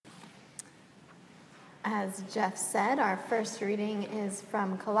As Jeff said, our first reading is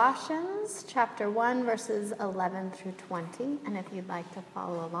from Colossians chapter 1, verses 11 through 20. And if you'd like to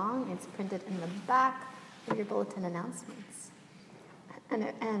follow along, it's printed in the back of your bulletin announcements.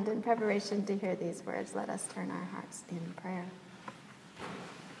 And in preparation to hear these words, let us turn our hearts in prayer.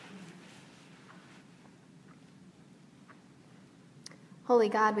 Holy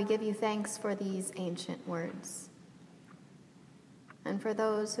God, we give you thanks for these ancient words, and for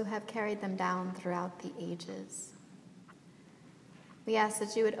those who have carried them down throughout the ages. We ask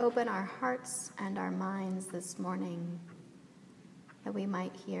that you would open our hearts and our minds this morning, that we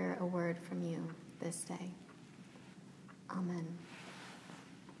might hear a word from you this day. Amen.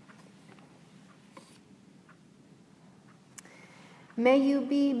 May you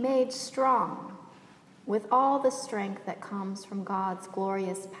be made strong with all the strength that comes from God's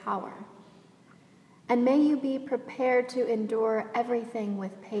glorious power. And may you be prepared to endure everything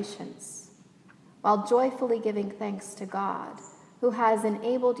with patience, while joyfully giving thanks to God, who has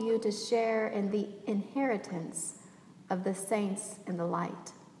enabled you to share in the inheritance of the saints in the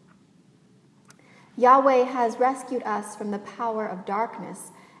light. Yahweh has rescued us from the power of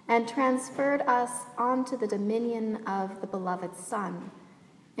darkness and transferred us onto the dominion of the beloved Son,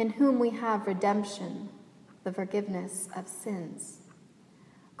 in whom we have redemption, the forgiveness of sins.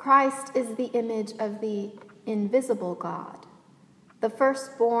 Christ is the image of the invisible God, the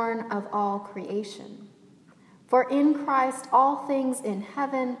firstborn of all creation. For in Christ all things in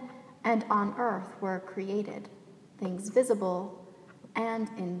heaven and on earth were created, things visible and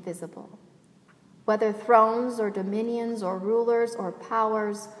invisible. Whether thrones or dominions or rulers or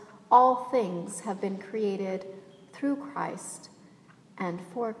powers, all things have been created through Christ and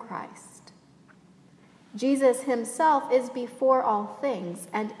for Christ. Jesus himself is before all things,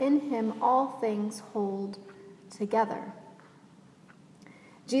 and in him all things hold together.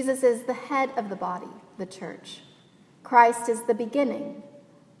 Jesus is the head of the body, the church. Christ is the beginning,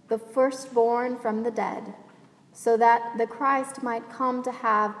 the firstborn from the dead, so that the Christ might come to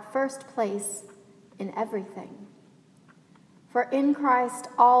have first place in everything. For in Christ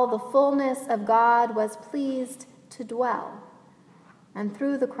all the fullness of God was pleased to dwell, and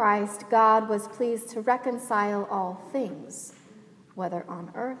through the Christ, God was pleased to reconcile all things, whether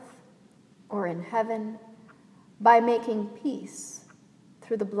on earth or in heaven, by making peace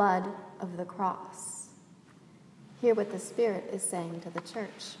through the blood of the cross. Hear what the Spirit is saying to the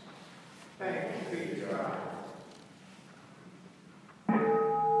church. Thanks be to God.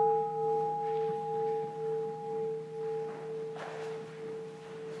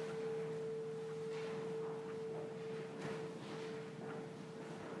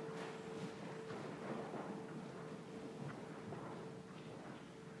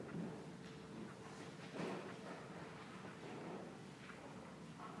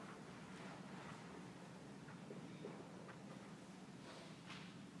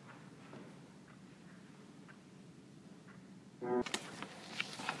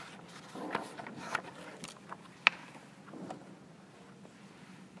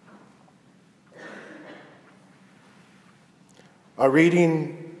 A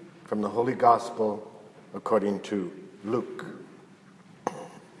reading from the Holy Gospel according to Luke.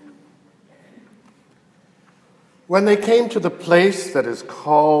 When they came to the place that is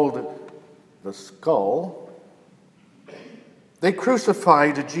called the Skull, they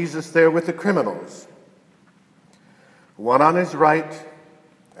crucified Jesus there with the criminals, one on his right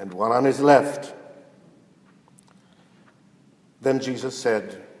and one on his left. Then Jesus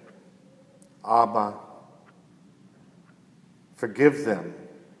said, "Abba, forgive them,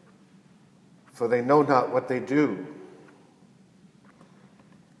 for they know not what they do."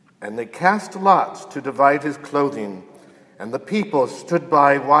 And they cast lots to divide his clothing, and the people stood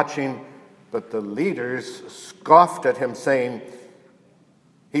by watching, but the leaders scoffed at him, saying,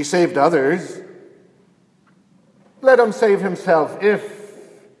 "He saved others. Let him save himself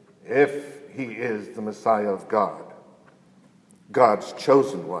if he is the Messiah of God, God's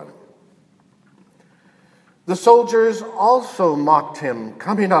chosen one." The soldiers also mocked him,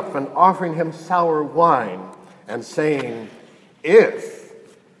 coming up and offering him sour wine and saying, "If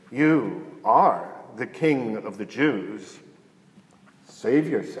you are the King of the Jews, save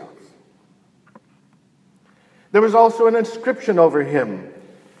yourself." There was also an inscription over him,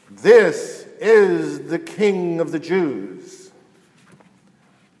 "This is the King of the Jews."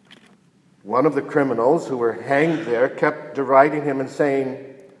 One of the criminals who were hanged there kept deriding him and saying,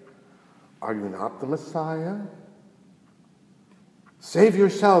 "Are you not the Messiah? Save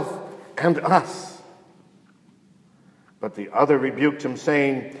yourself and us." But the other rebuked him,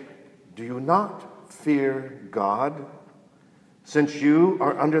 saying, "Do you not fear God, since you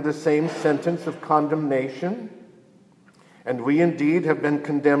are under the same sentence of condemnation, and we indeed have been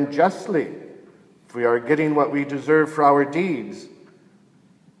condemned justly, if we are getting what we deserve for our deeds.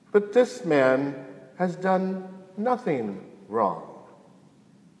 But this man has done nothing wrong."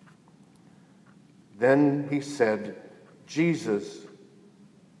 Then he said, "Jesus,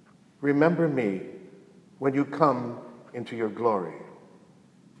 remember me when you come into your glory."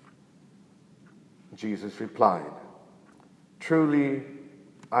 Jesus replied, "Truly,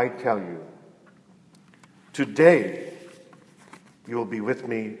 I tell you, today you will be with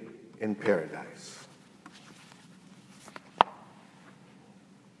me in paradise."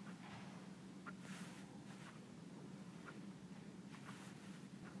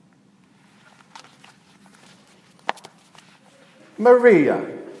 Maria,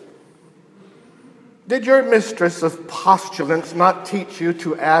 did your mistress of postulants not teach you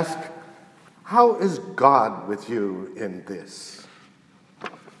to ask, "How is God with you in this?"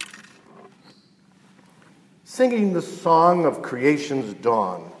 Singing the song of creation's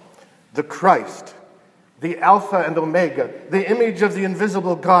dawn, the Christ, the Alpha and Omega, the image of the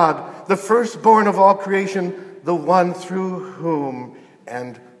invisible God, the firstborn of all creation, the one through whom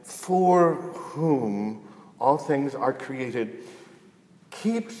and for whom all things are created,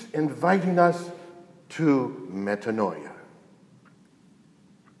 keeps inviting us to metanoia,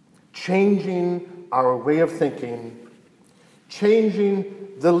 changing our way of thinking,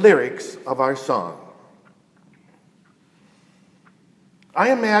 changing the lyrics of our song.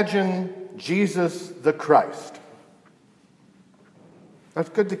 I imagine Jesus the Christ. That's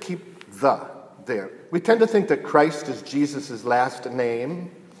good to keep "the" there. We tend to think that Christ is Jesus' last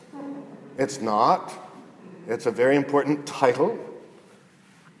name. It's not. It's a very important title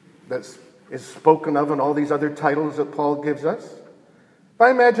that is spoken of in all these other titles that Paul gives us. I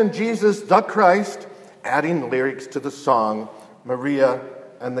imagine Jesus the Christ adding lyrics to the song Maria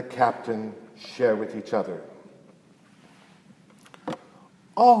and the captain share with each other.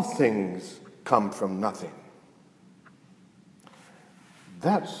 All things come from nothing.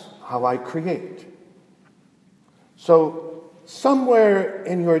 That's how I create. So, somewhere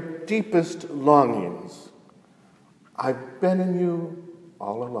in your deepest longings, I've been in you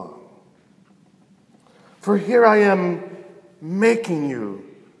all along. For here I am making you,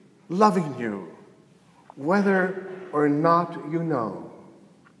 loving you, whether or not you know.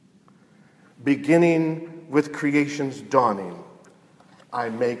 Beginning with creation's dawning, I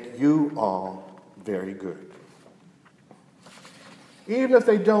make you all very good. Even if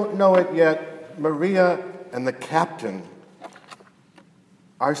they don't know it yet, Maria and the captain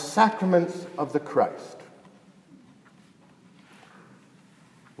are sacraments of the Christ.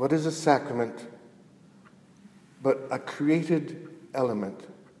 What is a sacrament but a created element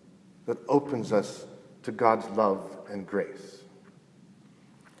that opens us to God's love and grace?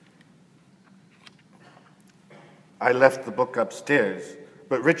 I left the book upstairs,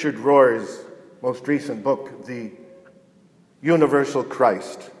 but Richard Rohr's most recent book, The Universal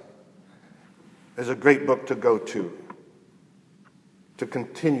Christ, is a great book to go to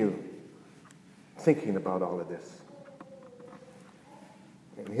continue thinking about all of this.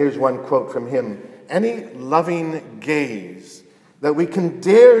 And here's one quote from him: "Any loving gaze that we can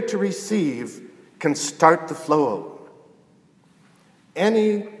dare to receive can start the flow.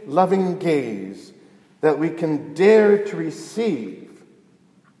 Any loving gaze that we can dare to receive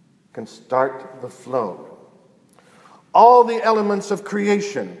can start the flow. All the elements of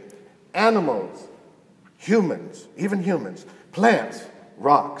creation, animals, humans, even humans, plants,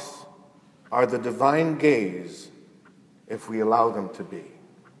 rocks, are the divine gaze if we allow them to be."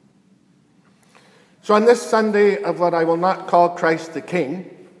 So on this Sunday of what I will not call Christ the King,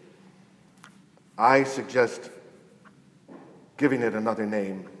 I suggest giving it another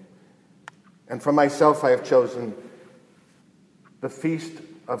name. And for myself, I have chosen the Feast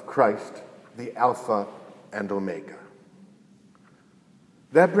of Christ, the Alpha and Omega.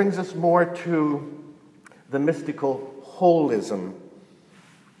 That brings us more to the mystical holism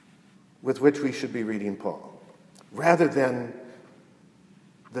with which we should be reading Paul, rather than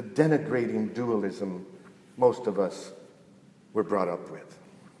the denigrating dualism most of us were brought up with.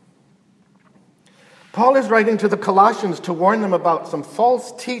 Paul is writing to the Colossians to warn them about some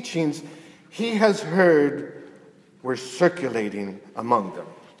false teachings he has heard were circulating among them.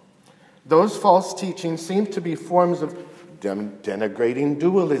 Those false teachings seem to be forms of denigrating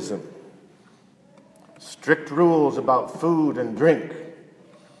dualism, strict rules about food and drink,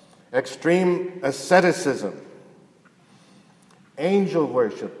 extreme asceticism, angel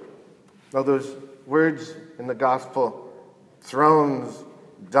worship. Now, those words in the gospel, thrones,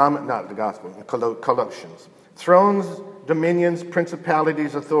 not the gospel, Colossians. Thrones dominions,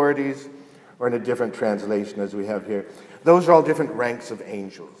 principalities, authorities, or in a different translation as we have here, those are all different ranks of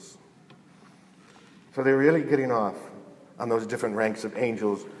angels. So they're really getting off on those different ranks of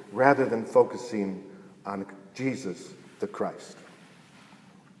angels rather than focusing on Jesus, the Christ.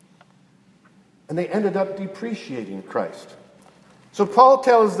 And they ended up depreciating Christ. So Paul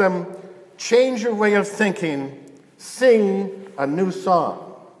tells them, change your way of thinking, sing a new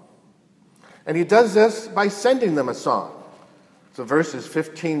song. And he does this by sending them a song. So verses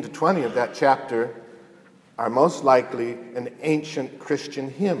 15 to 20 of that chapter are most likely an ancient Christian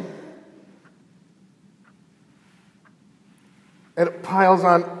hymn. And it piles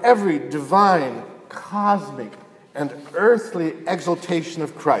on every divine, cosmic, and earthly exaltation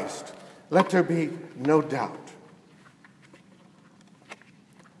of Christ. Let there be no doubt.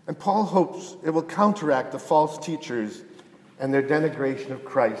 And Paul hopes it will counteract the false teachers and their denigration of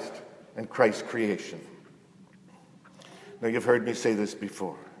Christ and Christ's creation. Now, you've heard me say this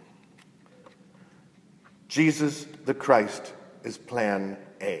before. Jesus, the Christ, is plan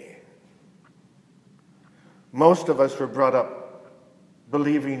A. Most of us were brought up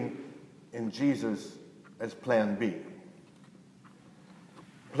believing in Jesus as plan B.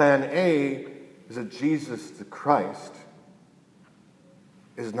 Plan A is that Jesus, the Christ,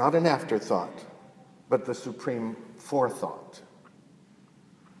 is not an afterthought, but the supreme forethought.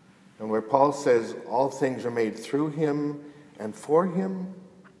 And where Paul says all things are made through him and for him,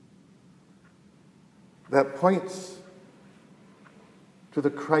 that points to the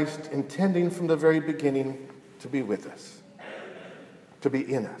Christ intending from the very beginning to be with us, to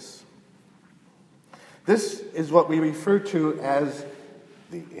be in us. This is what we refer to as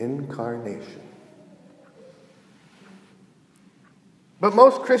the incarnation. But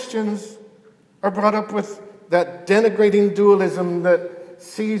most Christians are brought up with that denigrating dualism that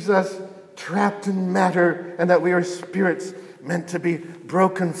sees us trapped in matter and that we are spirits meant to be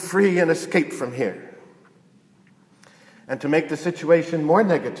broken free and escape from here. And to make the situation more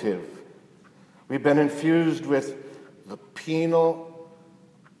negative, we've been infused with the penal,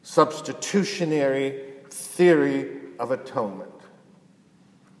 substitutionary theory of atonement.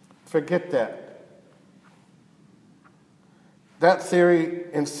 Forget that. That theory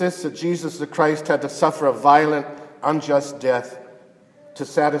insists that Jesus the Christ had to suffer a violent, unjust death to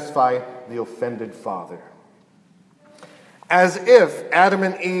satisfy the offended Father. As if Adam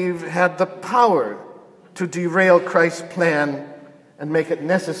and Eve had the power to derail Christ's plan and make it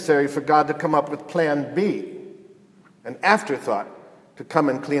necessary for God to come up with plan B, an afterthought to come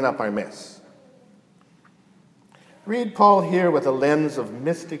and clean up our mess. Read Paul here with a lens of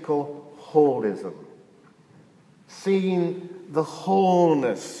mystical holism, seeing the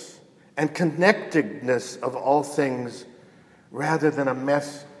wholeness and connectedness of all things rather than a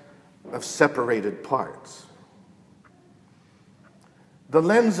mess of separated parts. The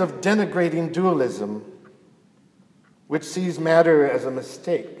lens of denigrating dualism, which sees matter as a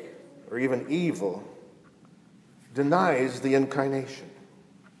mistake or even evil, denies the incarnation.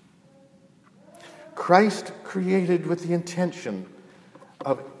 Christ created with the intention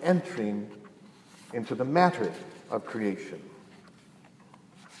of entering into the matter of creation.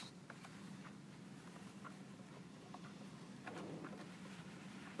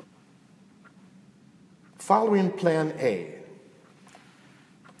 Following plan A,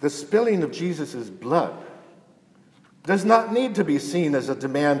 the spilling of Jesus' blood does not need to be seen as a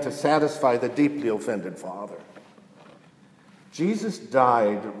demand to satisfy the deeply offended Father. Jesus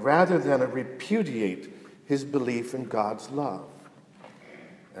died rather than repudiate his belief in God's love.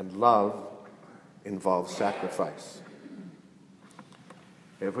 And love involves sacrifice.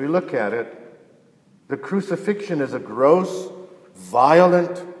 If we look at it, the crucifixion is a gross,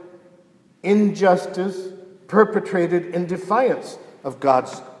 violent injustice perpetrated in defiance of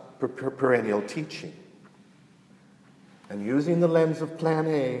God's perennial teaching. And using the lens of plan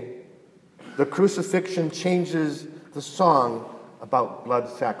A, the crucifixion changes the song about blood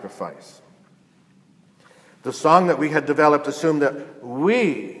sacrifice. The song that we had developed assumed that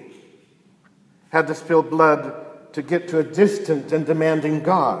we had to spill blood to get to a distant and demanding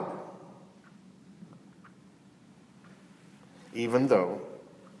God. Even though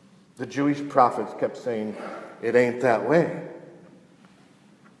the Jewish prophets kept saying, it ain't that way.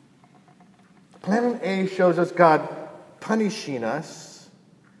 Plan A shows us God punishing us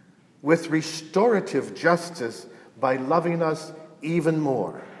with restorative justice by loving us even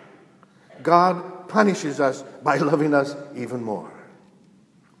more. God punishes us by loving us even more.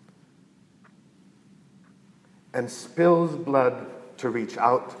 And spills blood to reach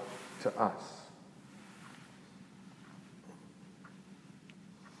out to us.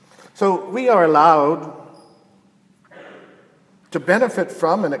 So we are allowed to benefit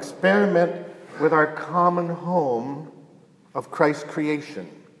from and experiment with our common home of Christ's creation.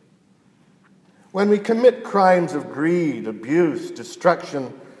 When we commit crimes of greed, abuse,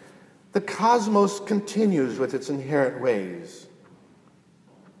 destruction, the cosmos continues with its inherent ways.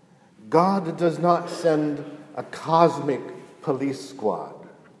 God does not send a cosmic police squad.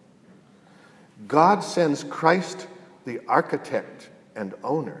 God sends Christ, the architect and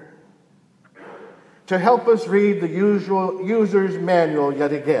owner, to help us read the usual user's manual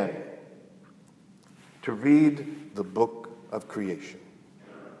yet again, to read the book of creation,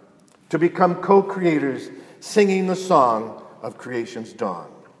 to become co-creators singing the song of creation's dawn.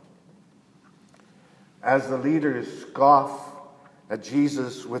 As the leaders scoff at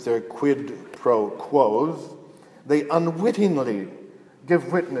Jesus with their quid pro quos, they unwittingly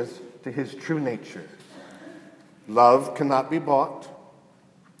give witness to his true nature. Love cannot be bought.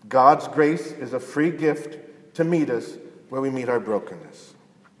 God's grace is a free gift to meet us where we meet our brokenness.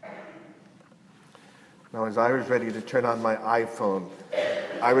 Now, as I was ready to turn on my iPhone,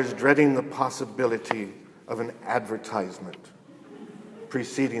 I was dreading the possibility of an advertisement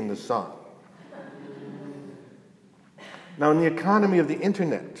preceding the song. Now, in the economy of the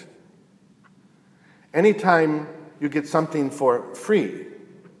internet, anytime you get something for free,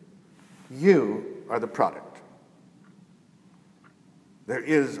 you are the product. There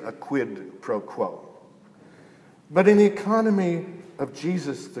is a quid pro quo. But in the economy of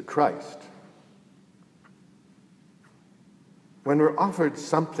Jesus the Christ, when we're offered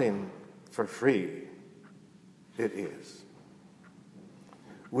something for free, it is.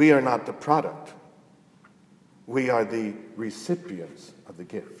 We are not the product. We are the recipients of the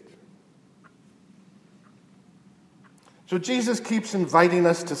gift. So Jesus keeps inviting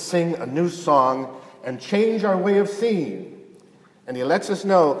us to sing a new song and change our way of seeing. And he lets us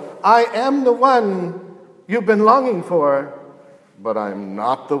know, I am the one you've been longing for, but I'm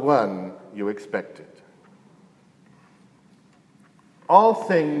not the one you expected. All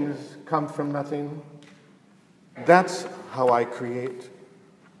things come from nothing. That's how I create.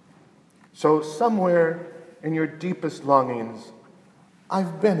 So somewhere in your deepest longings,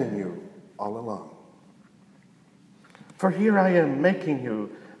 I've been in you all along. For here I am making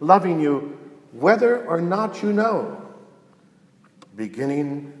you, loving you, whether or not you know.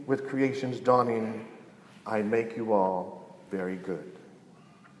 Beginning with creation's dawning, I make you all very good.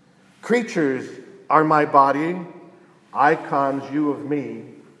 Creatures are my body, icons you of me.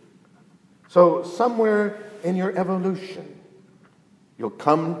 So somewhere in your evolution, you'll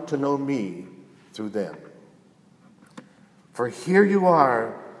come to know me through them. For here you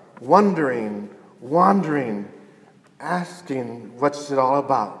are, wondering, wandering, asking what's it all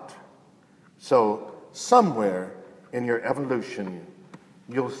about. So somewhere in your evolution,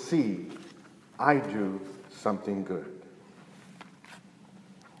 you'll see I do something good.